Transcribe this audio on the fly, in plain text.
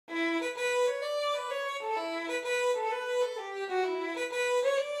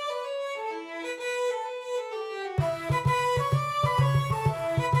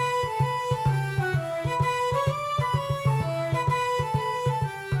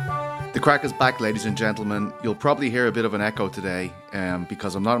The Craic is back, ladies and gentlemen. You'll probably hear a bit of an echo today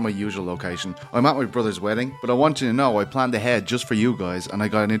because I'm not in my usual location. I'm at my brother's wedding, but I want you to know I planned ahead just for you guys, and I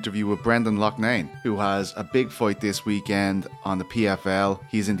got an interview with Brendan Loughnane, who has a big fight this weekend on the PFL.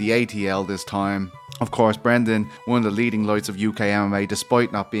 He's in the ATL this time. Of course, Brendan, one of the leading lights of UK MMA,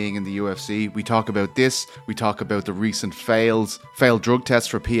 despite not being in the UFC. We talk about this. We talk about the recent failed drug tests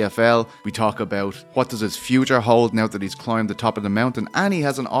for PFL. We talk about what does his future hold now that he's climbed the top of the mountain. And he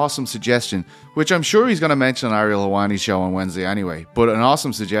has an awesome suggestion, which I'm sure he's going to mention on Ariel Hawani's show on Wednesday anyway. But an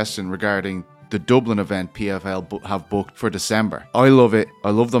awesome suggestion regarding the Dublin event PFL have booked for December. I love it.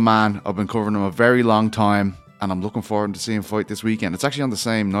 I love the man. I've been covering him a very long time. And I'm looking forward to seeing him fight this weekend. It's actually on the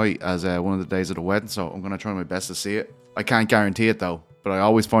same night as one of the days of the wedding, so I'm going to try my best to see it. I can't guarantee it though, but I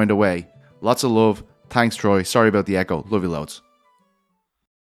always find a way. Lots of love. Thanks, Troy. Sorry about the echo. Love you loads.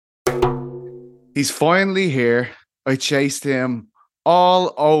 He's finally here. I chased him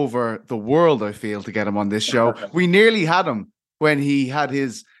all over the world, I feel, to get him on this show. We nearly had him when he had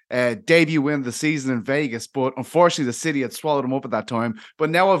his debut win of the season in Vegas, but unfortunately the city had swallowed him up at that time. But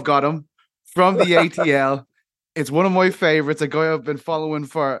now I've got him from the ATL. It's one of my favorites, a guy I've been following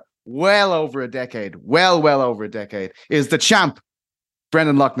for well over a decade, well over a decade, is the champ,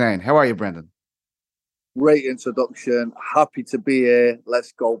 Brendan Loughnane. How are you, Brendan? Great introduction. Happy to be here.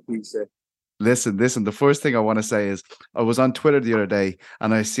 Let's go, Petesy. Listen, the first thing I want to say is I was on Twitter the other day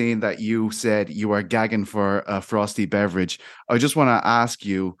and I seen that you said you are gagging for a frosty beverage. I just want to ask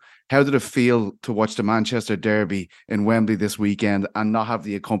you, how did it feel to watch the Manchester Derby in Wembley this weekend and not have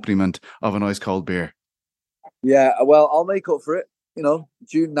the accompaniment of an ice cold beer? Yeah, well, I'll make up for it. You know,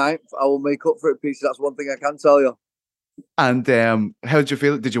 June 9th, I will make up for it, Petesy. That's one thing I can tell you. And how did you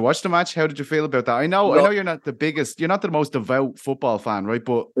feel? Did you watch the match? How did you feel about that? I know you're not the biggest, you're not the most devout football fan, right?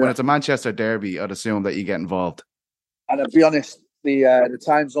 But when it's a Manchester Derby, I'd assume that you get involved. And to be honest, the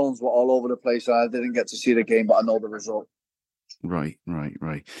time zones were all over the place. I didn't get to see the game, but I know the result. Right.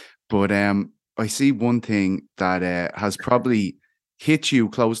 But I see one thing that has probably hit you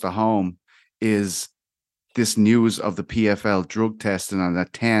close to home is this news of the PFL drug testing and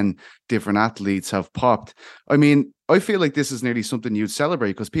that 10 different athletes have popped. I mean, I feel like this is nearly something you'd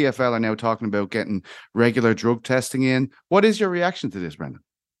celebrate because PFL are now talking about getting regular drug testing in. What is your reaction to this, Brendan?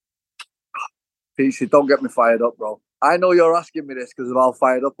 Petesy, don't get me fired up, bro. I know you're asking me this because of how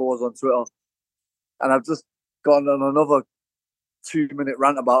fired up I was on Twitter. And I've just gone on another 2-minute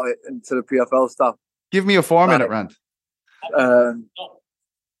rant about it into the PFL stuff. Give me a 4-minute rant.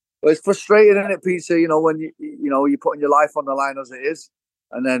 Well, it's frustrating, isn't it, Petesy? You know, when you're putting your life on the line as it is,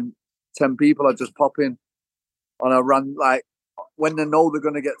 and then 10 people are just popping on a run. Like when they know they're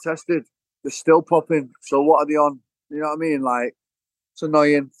going to get tested, they're still popping. So what are they on? You know what I mean? Like it's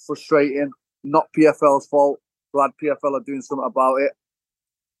annoying, frustrating. Not PFL's fault. Glad PFL are doing something about it,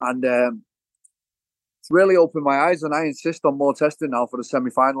 and it's really opened my eyes. And I insist on more testing now for the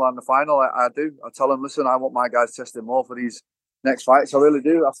semi-final and the final. I do. I tell them, listen, I want my guys testing more for these next fights. I really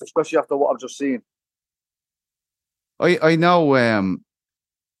do, especially after what I've just seen. I know,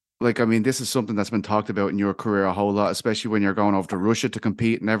 this is something that's been talked about in your career a whole lot, especially when you're going over to Russia to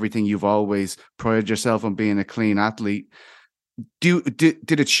compete and everything. You've always prided yourself on being a clean athlete.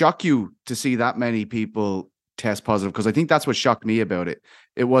 Did it shock you to see that many people test positive? Because I think that's what shocked me about it.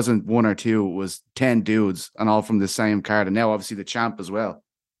 It wasn't one or two, it was 10 dudes and all from the same card. And now obviously the champ as well.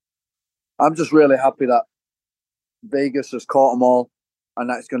 I'm just really happy that Vegas has caught them all, and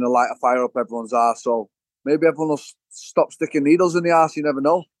that's going to light a fire up everyone's arse. So maybe everyone will stop sticking needles in the arse. You never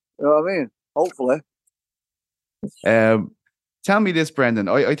know. You know what I mean? Hopefully. Tell me this, Brendan.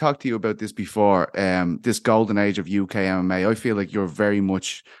 I talked to you about this before. This golden age of UK MMA. I feel like you're very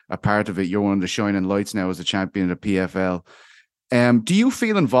much a part of it. You're one of the shining lights now as a champion of the PFL. Do you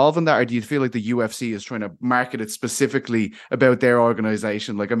feel involved in that, or do you feel like the UFC is trying to market it specifically about their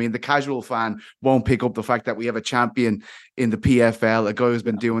organization? Like, I mean, the casual fan won't pick up the fact that we have a champion in the PFL, a guy who's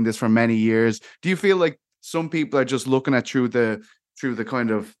been doing this for many years. Do you feel like some people are just looking at through the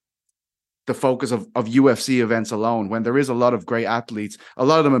kind of the focus of UFC events alone, when there is a lot of great athletes, a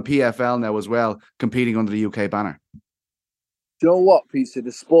lot of them in PFL now as well, competing under the UK banner? Do you know what, Petesy?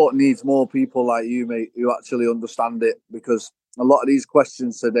 The sport needs more people like you, mate, who actually understand it, because a lot of these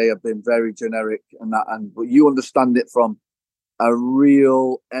questions today have been very generic but you understand it from a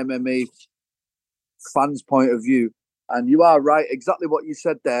real MMA fan's point of view. And you are right, exactly what you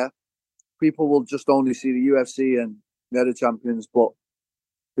said there. People will just only see the UFC and they're the champions, but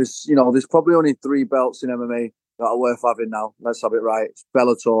there's probably only 3 belts in MMA that are worth having now. Let's have it right. It's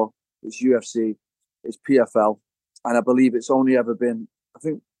Bellator, it's UFC, it's PFL. And I believe it's only ever been, I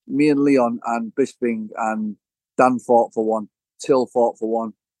think me and Leon and Bisping and Dan fought for one. Till fought for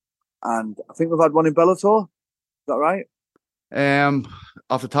one. and I think we've had one in Bellator. Is that right?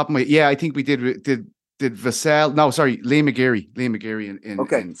 Off the top of my, yeah, I think we did Vassell. No, sorry, Lee McGeary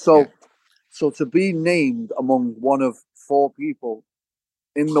Okay, in yeah. so to be named among one of 4 people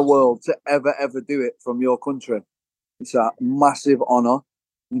in the world to ever do it from your country, it's a massive honor,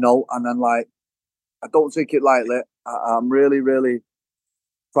 and then like, I don't take it lightly. I'm really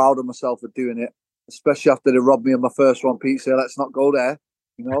proud of myself for doing it, especially after they robbed me of my first one, Pete. So let's not go there,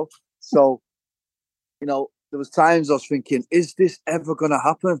 So, there was times I was thinking, is this ever going to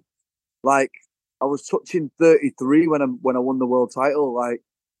happen? Like, I was touching 33 when I won the world title. Like,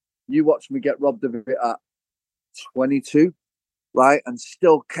 you watched me get robbed of it at 22, right? And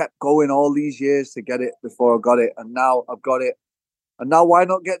still kept going all these years to get it before I got it. And now I've got it. And now why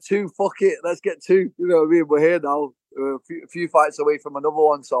not get 2? Fuck it. Let's get 2. You know what I mean? We're here now. We're a few fights away from another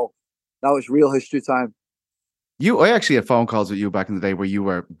one. So now it's real history time. I actually had phone calls with you back in the day where you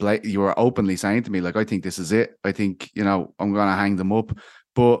were openly saying to me, like, I think this is it. I think, I'm going to hang them up.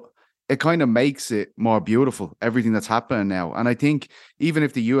 But it kind of makes it more beautiful, everything that's happening now. And I think even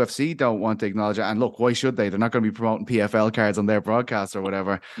if the UFC don't want to acknowledge it, and look, why should they? They're not going to be promoting PFL cards on their broadcast or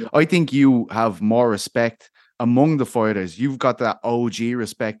whatever. Yeah. I think you have more respect among the fighters. You've got that OG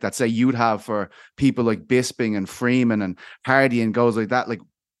respect that, say, you'd have for people like Bisping and Freeman and Hardy and guys like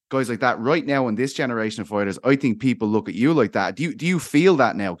that right now in this generation of fighters. I think people look at you like that. Do you feel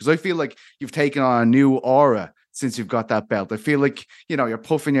that now? Because I feel like you've taken on a new aura since you've got that belt. I feel like, you're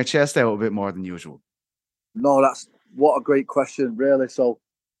puffing your chest out a bit more than usual. No, what a great question, really. So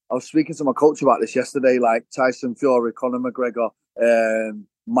I was speaking to my coach about this yesterday, like Tyson Fury, Conor McGregor,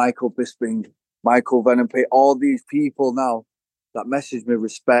 Michael Bisping, Michael Venom Pate, all these people now that message me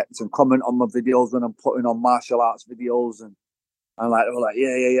respect and comment on my videos when I'm putting on martial arts videos, and they're like,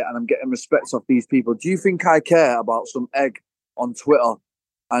 yeah, and I'm getting respect off these people. Do you think I care about some egg on Twitter?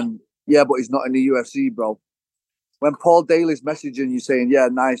 And yeah, but he's not in the UFC, bro. When Paul Daly's messaging you saying, yeah,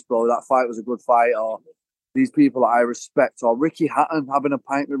 nice, bro, that fight was a good fight, or these people that I respect, or Ricky Hatton, having a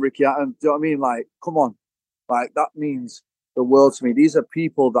pint with Ricky Hatton, do you know what I mean? Like, come on. Like, that means the world to me. These are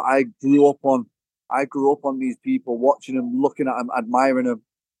people that I grew up on. I grew up on these people, watching them, looking at them, admiring them,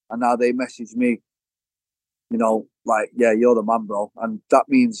 and now they message me, like, yeah, you're the man, bro. And that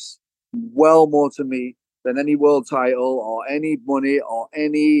means well more to me than any world title or any money or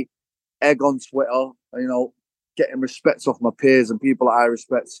any egg on Twitter, getting respect off my peers and people that I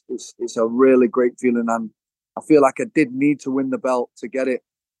respect. It's a really great feeling. And I feel like I did need to win the belt to get it.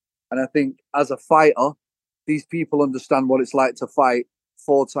 And I think as a fighter, these people understand what it's like to fight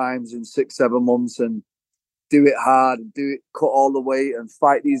 4 times in 6-7 months and do it hard and do it, cut all the weight and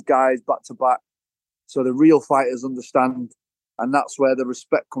fight these guys back to back. So the real fighters understand, and that's where the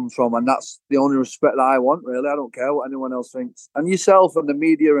respect comes from. And that's the only respect that I want, really. I don't care what anyone else thinks. And yourself and the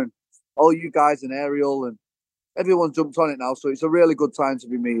media and all you guys and Ariel and everyone jumped on it now. So it's a really good time to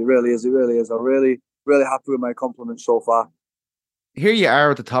be me. It really is. I'm really happy with my compliments so far. Here you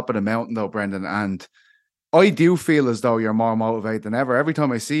are at the top of the mountain, though, Brendan, and I do feel as though you're more motivated than ever. Every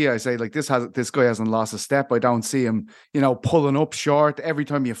time I see you, I say, like, this guy hasn't lost a step. I don't see him, pulling up short. Every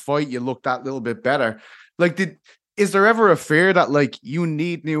time you fight, you look that little bit better. Like, is there ever a fear that, like, you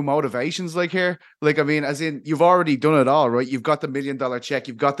need new motivations, like, here? Like, I mean, as in, you've already done it all, right? You've got the $1 million check.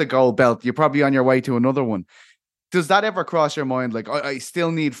 You've got the gold belt. You're probably on your way to another one. Does that ever cross your mind? Like, I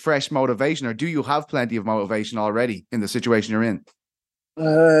still need fresh motivation, or do you have plenty of motivation already in the situation you're in?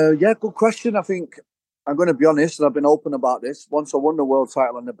 Yeah, good question. I think I'm going to be honest, and I've been open about this. Once I won the world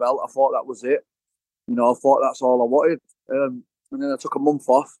title and the belt, I thought that was it. I thought that's all I wanted. And then I took a month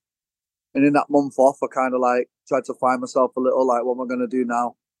off. And in that month off, I kind of like tried to find myself a little, like, what am I going to do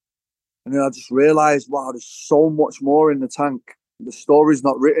now? And then I just realized, wow, there's so much more in the tank. The story's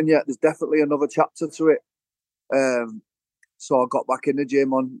not written yet. There's definitely another chapter to it. So I got back in the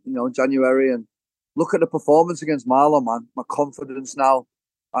gym on, January, and look at the performance against Marlon, man. My confidence now.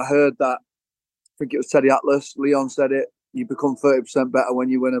 I heard that, I think it was Teddy Atlas, Leon said it, you become 30% better when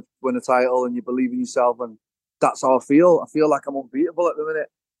you win a title and you believe in yourself. And that's how I feel. I feel like I'm unbeatable at the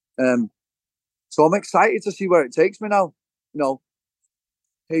minute. So I'm excited to see where it takes me now.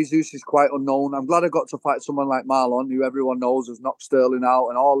 Jesus is quite unknown. I'm glad I got to fight someone like Marlon, who everyone knows has knocked Sterling out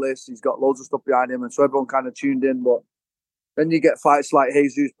and all this. He's got loads of stuff behind him, and so everyone kind of tuned in. But then you get fights like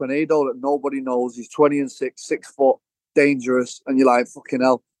Jesus Pinedo that nobody knows. He's 20-6, 6 foot, dangerous, and you're like, fucking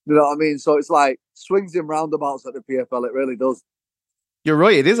hell. You know what I mean? So it's like swings in roundabouts at the PFL. It really does. You're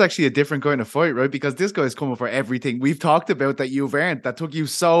right. It is actually a different kind of fight, right? Because this guy's coming for everything we've talked about that you've earned, that took you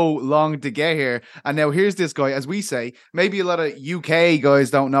so long to get here. And now here's this guy, as we say, maybe a lot of UK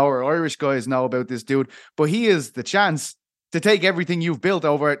guys don't know or Irish guys know about this dude, but he is the chance to take everything you've built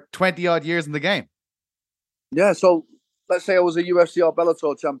over 20 odd years in the game. Yeah, so let's say I was a UFC or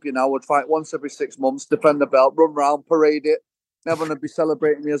Bellator champion. I would fight once every 6 months, defend the belt, run around, parade it. Everyone would be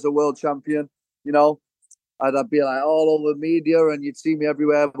celebrating me as a world champion, you know. I'd be like all over media and you'd see me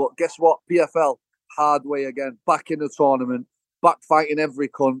everywhere. But guess what? PFL, hard way again. Back in the tournament, back fighting every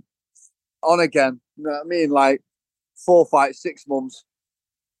cunt. On again. You know what I mean? Like 4 fights, 6 months.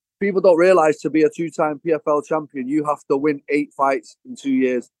 People don't realise to be a 2-time PFL champion, you have to win 8 fights in 2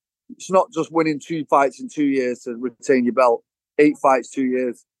 years. It's not just winning 2 fights in 2 years to retain your belt. 8 fights, 2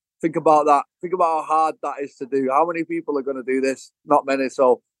 years. Think about that. Think about how hard that is to do. How many people are going to do this? Not many.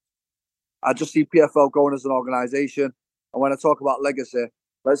 So I just see PFL growing as an organisation. And when I talk about legacy,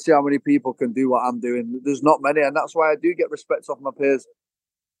 let's see how many people can do what I'm doing. There's not many. And that's why I do get respect off my peers.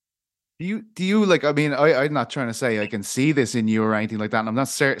 Do you like, I mean, I'm not trying to say I can see this in you or anything like that. And I'm not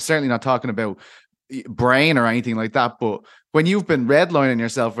certainly not talking about brain or anything like that. But when you've been redlining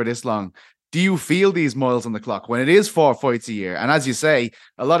yourself for this long, do you feel these miles on the clock when it is 4 fights a year? And as you say,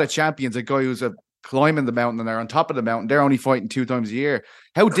 a lot of champions, a guy who's climbing the mountain and they're on top of the mountain, they're only fighting 2 times a year.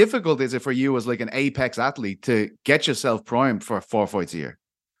 How difficult is it for you as like an apex athlete to get yourself primed for 4 fights a year?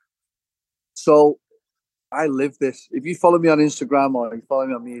 So I live this. If you follow me on Instagram or you follow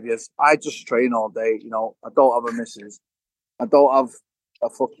me on medias, I just train all day. You know, I don't have a missus. I don't have a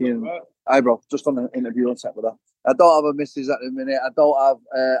fucking... Hi, bro. Just on an interview on set with her. I don't have a missus at the minute. I don't have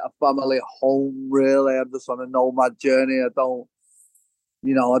a family home, really. I'm just on a nomad journey. I don't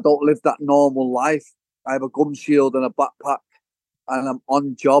live that normal life. I have a gum shield and a backpack and I'm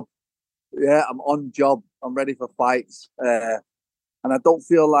on job. Yeah, I'm on job. I'm ready for fights. And I don't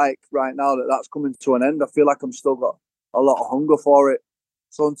feel like right now that that's coming to an end. I feel like I'm still got a lot of hunger for it.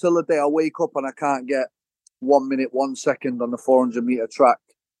 So until the day I wake up and I can't get 1 minute, 1 second on the 400-meter track,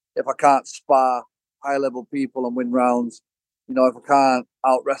 if I can't spar high-level people and win rounds, if I can't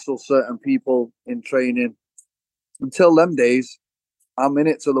out-wrestle certain people in training, until them days, I'm in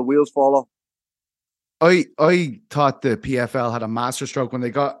it till the wheels fall off. I thought the PFL had a masterstroke when they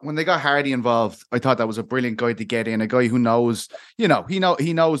got Hardy involved. I thought that was a brilliant guy to get in, a guy who knows, he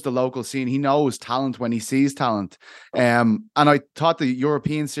knows the local scene. He knows talent when he sees talent. And I thought the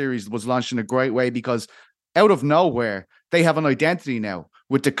European series was launched in a great way because out of nowhere, they have an identity now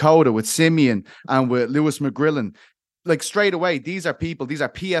with Dakota, with Simeon, and with Lewis McGrillen. Like straight away, these are people, these are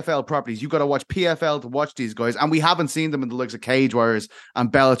PFL properties. You got to watch PFL to watch these guys. And we haven't seen them in the likes of Cage Warriors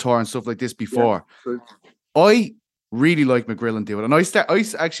and Bellator and stuff like this before. Yeah, I really like McGrillen do it. And I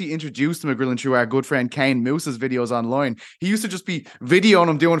actually introduced McGrillen through our good friend Kane Moose's videos online. He used to just be videoing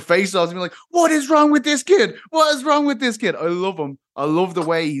him doing face-offs and be like, what is wrong with this kid? What is wrong with this kid? I love him. I love the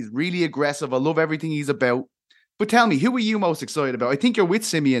way he's really aggressive. I love everything he's about. But tell me, who are you most excited about? I think you're with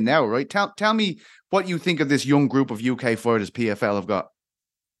Simeon now, right? Tell me what you think of this young group of UK fighters PFL have got.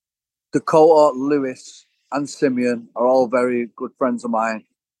 Dakota, Lewis, and Simeon are all very good friends of mine.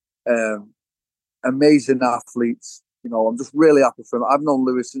 Amazing athletes. I'm just really happy for him. I've known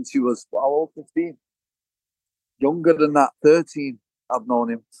Lewis since he was, how old, 15? Younger than that, 13, I've known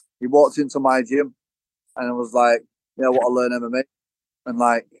him. He walked into my gym and I was like, yeah, I want to learn MMA. And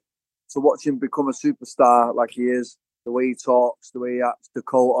like, to watch him become a superstar like he is, the way he talks, the way he acts,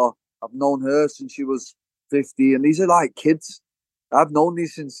 Dakota, I've known her since she was 50. And these are like kids. I've known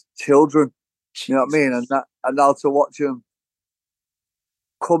these since children. Jesus. You know what I mean? And now to watch him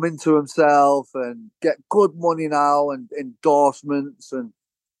come into himself and get good money now and endorsements, and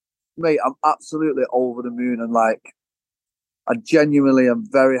mate, I'm absolutely over the moon. And like, I genuinely am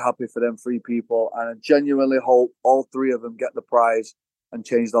very happy for them 3 people, and I genuinely hope all 3 of them get the prize and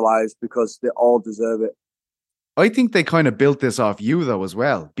change their lives because they all deserve it. I think they kind of built this off you though as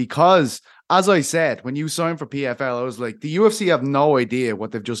well, because as I said, when you signed for PFL, I was like, the UFC have no idea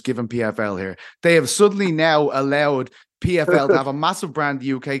what they've just given PFL here. They have suddenly now allowed PFL to have a massive brand in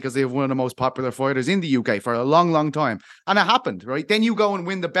the UK because they have one of the most popular fighters in the UK for a long, long time. And it happened, right? Then you go and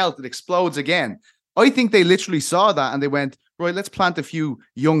win the belt, it explodes again. I think they literally saw that and they went, right, let's plant a few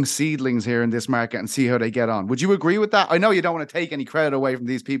young seedlings here in this market and see how they get on. Would you agree with that? I know you don't want to take any credit away from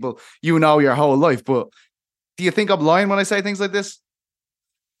these people, your whole life, but do you think I'm lying when I say things like this?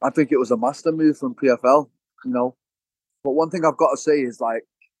 I think it was a master move from PFL, But one thing I've got to say is like,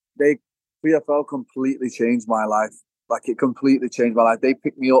 PFL completely changed my life. Like it completely changed my life. They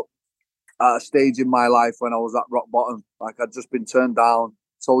picked me up at a stage in my life when I was at rock bottom. Like I'd just been turned down,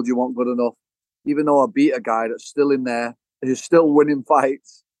 told you weren't good enough. Even though I beat a guy that's still in there, who's still winning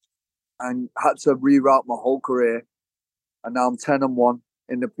fights, and had to reroute my whole career. And now I'm 10-1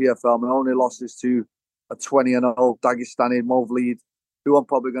 in the PFL. My only loss is to a 20-0 Dagestani Movlead, who I'm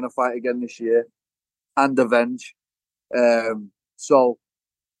probably going to fight again this year and avenge. So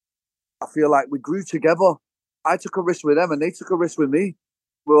I feel like we grew together. I took a risk with them and they took a risk with me.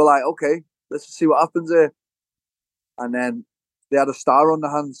 We were like, okay, let's see what happens here. And then they had a star on their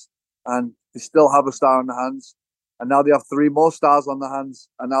hands, and they still have a star on their hands. And now they have 3 more stars on their hands,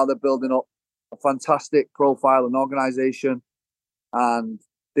 and now they're building up a fantastic profile and organisation, and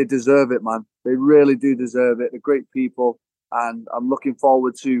they deserve it, man. They really do deserve it. They're great people, and I'm looking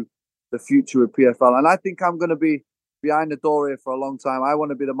forward to the future of PFL. And I think I'm going to be behind the door here for a long time. I want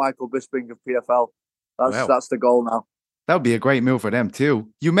to be the Michael Bisping of PFL. That's the goal now. That would be a great move for them too.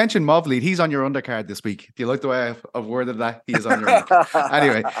 You mentioned Movlead. He's on your undercard this week. Do you like the way I've worded that? He is on your undercard.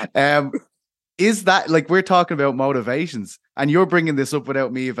 Anyway, is that, like, we're talking about motivations and you're bringing this up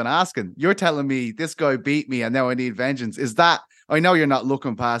without me even asking? You're telling me this guy beat me and now I need vengeance. Is that, I know you're not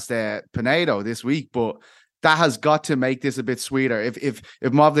looking past Pinedo this week, but that has got to make this a bit sweeter. If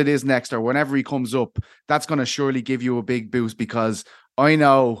Movlead is next or whenever he comes up, that's going to surely give you a big boost, because I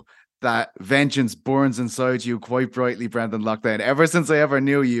know that vengeance burns inside you quite brightly, Brendan Loughnane. Ever since I ever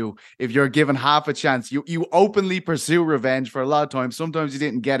knew you, if you're given half a chance, you openly pursue revenge for a lot of times. Sometimes you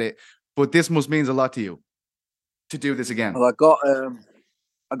didn't get it, but this must means a lot to you to do this again. Well, I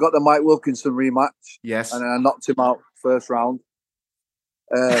got the Mike Wilkinson rematch. Yes. And I knocked him out first round.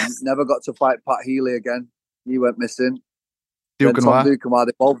 Never got to fight Pat Healy again. He went missing. Duquesnoy,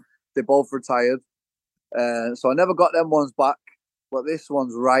 they both retired. So I never got them ones back. But this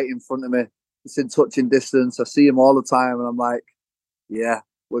one's right in front of me. It's in touching distance. I see him all the time, and I'm like, yeah,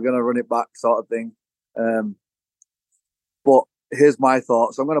 we're going to run it back, sort of thing. But here's my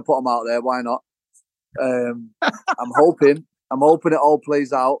thoughts. I'm going to put them out there. Why not? I'm hoping it all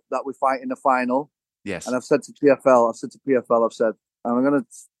plays out, that we fight in the final. Yes. And I've said to PFL, and I'm going to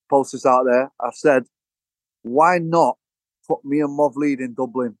post this out there. I've said, why not put me and Movlead in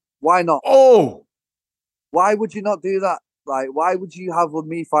Dublin? Why not? Oh! Why would you not do that? Like, why would you have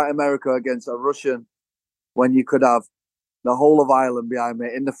me fight America against a Russian when you could have the whole of Ireland behind me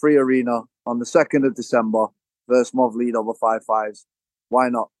in the free arena on the 2nd of December versus Movlead over 5-5s? Why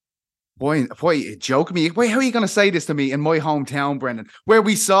not? Boy, joke me. Wait, how are you going to say this to me in my hometown, Brendan, where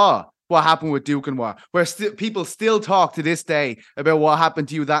we saw what happened with Duquesnoy, where people still talk to this day about what happened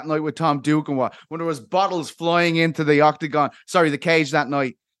to you that night with Tom Duquesnoy, when there was bottles flying into the cage that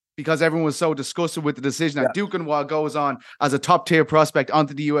night, because everyone was so disgusted with the decision. And Duquesnoy goes on as a top-tier prospect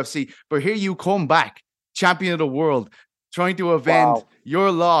onto the UFC. But here you come back, champion of the world, trying to avenge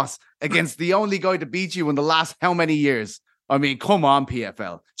your loss against the only guy to beat you in the last how many years? I mean, come on,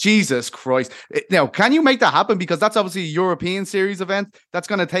 PFL. Jesus Christ. Now, can you make that happen? Because that's obviously a European series event. That's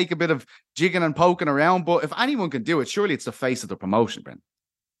going to take a bit of jigging and poking around. But if anyone can do it, surely it's the face of the promotion, Ben.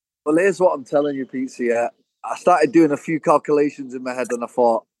 Well, here's what I'm telling you, Petesy. I started doing a few calculations in my head and I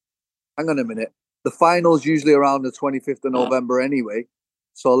thought, hang on a minute. The final's usually around the 25th of November anyway.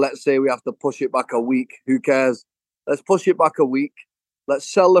 So let's say we have to push it back a week. Who cares? Let's push it back a week. Let's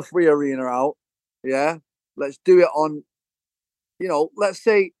sell the free arena out. Yeah. Let's do it on, let's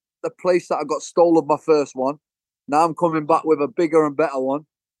say the place that I got stolen my first one. Now I'm coming back with a bigger and better one.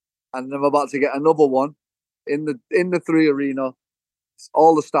 And I'm about to get another one in the 3 arena.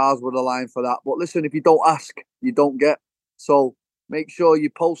 All the stars would align for that. But listen, if you don't ask, you don't get. So make sure you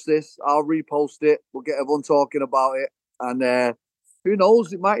post this. I'll repost it. We'll get everyone talking about it. And who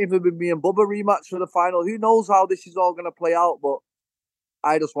knows? It might even be me and Bubba rematch for the final. Who knows how this is all going to play out? But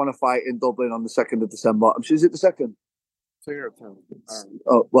I just want to fight in Dublin on the 2nd of December. Is it the 2nd?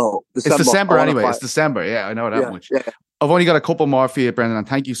 Oh, well, December. It's December anyway. It's December. Yeah, I know that much. Yeah. I've only got a couple more for you, Brendan, and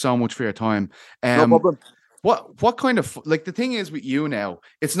thank you so much for your time. No problem. What kind of, like, the thing is with you now,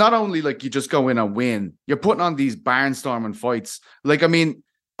 it's not only like you just go in and win, you're putting on these barnstorming fights. Like, I mean,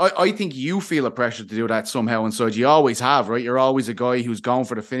 I think you feel a pressure to do that somehow inside. You always have, right? You're always a guy who's going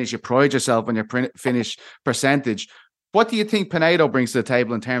for the finish. You pride yourself on your finish percentage. What do you think Pinedo brings to the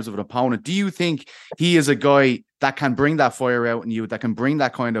table in terms of an opponent? Do you think he is a guy that can bring that fire out in you, that can bring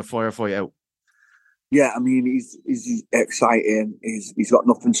that kind of firefight out? Yeah, I mean, he's exciting. He's got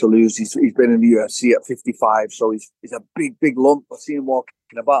nothing to lose. He's been in the UFC at 55, so he's a big lump. I see him walking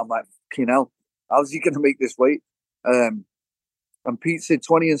about. I'm like, fucking hell, how's he going to make this weight? And Pete said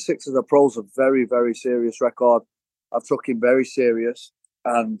 20-6 as a pro is a very, very serious record. I've took him very serious,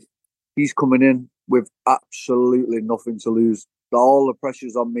 and he's coming in with absolutely nothing to lose. All the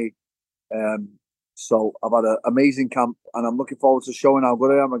pressure's on me. So I've had an amazing camp, and I'm looking forward to showing how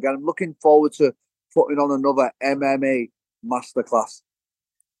good I am again. I'm looking forward to putting on another MMA masterclass.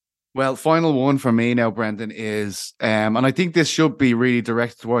 Well, final one for me now, Brendan, is, and I think this should be really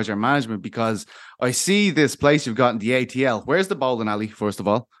directed towards your management, because I see this place you've got in the ATL. Where's the bowling alley, first of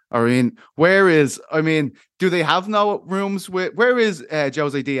all? I mean, do they have no rooms where is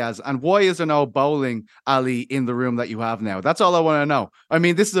Jose Diaz, and why is there no bowling alley in the room that you have now? That's all I want to know. I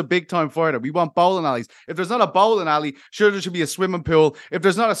mean, this is a big time fighter. We want bowling alleys. If there's not a bowling alley, sure, there should be a swimming pool. If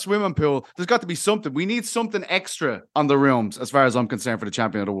there's not a swimming pool, there's got to be something. We need something extra on the rooms, as far as I'm concerned, for the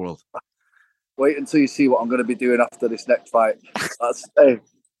champion of the world. Wait until you see what I'm going to be doing after this next fight. Hey,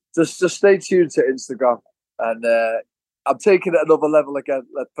 just stay tuned to Instagram, and I'm taking it another level again.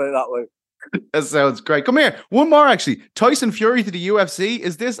 Let's put it that way. That sounds great. Come here. One more, actually. Tyson Fury to the UFC.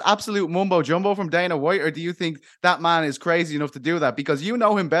 Is this absolute mumbo jumbo from Dana White, or do you think that man is crazy enough to do that? Because you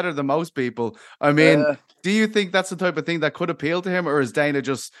know him better than most people. I mean, do you think that's the type of thing that could appeal to him, or is Dana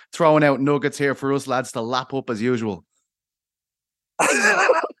just throwing out nuggets here for us lads to lap up as usual?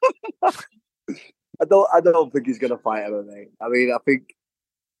 I don't think he's going to fight MMA. I mean, I think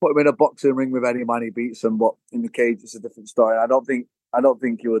put him in a boxing ring with any man, he beats him. But in the cage, it's a different story. I don't think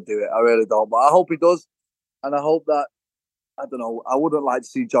he would do it. I really don't. But I hope he does. And I hope that, I don't know, I wouldn't like to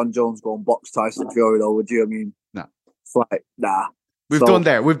see John Jones go and box Tyson Fury, though, would you? I mean, no. It's like, nah. We've done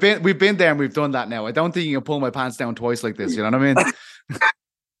there. We've been there and we've done that now. I don't think you can pull my pants down twice like this. You know what I mean?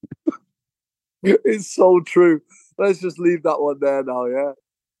 It's so true. Let's just leave that one there now, yeah?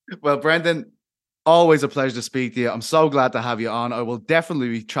 Well, Brendan, always a pleasure to speak to you. I'm so glad to have you on. I will definitely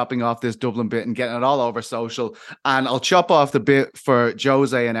be chopping off this Dublin bit and getting it all over social. And I'll chop off the bit for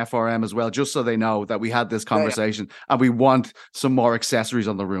Jose and FRM as well, just so they know that we had this conversation and we want some more accessories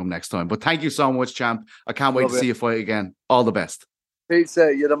on the room next time. But thank you so much, champ. I can't wait to see you fight again. All the best. Pete,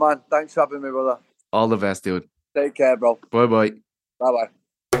 you're the man. Thanks for having me, brother. All the best, dude. Take care, bro. Bye-bye. Bye-bye.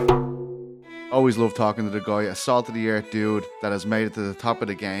 Always love talking to the guy, a salt of the earth dude that has made it to the top of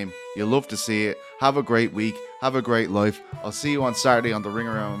the game. You'll love to see it. Have a great week. Have a great life. I'll see you on Saturday on the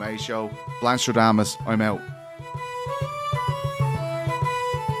Ringer MMA show. Blanche Stradamus, I'm out.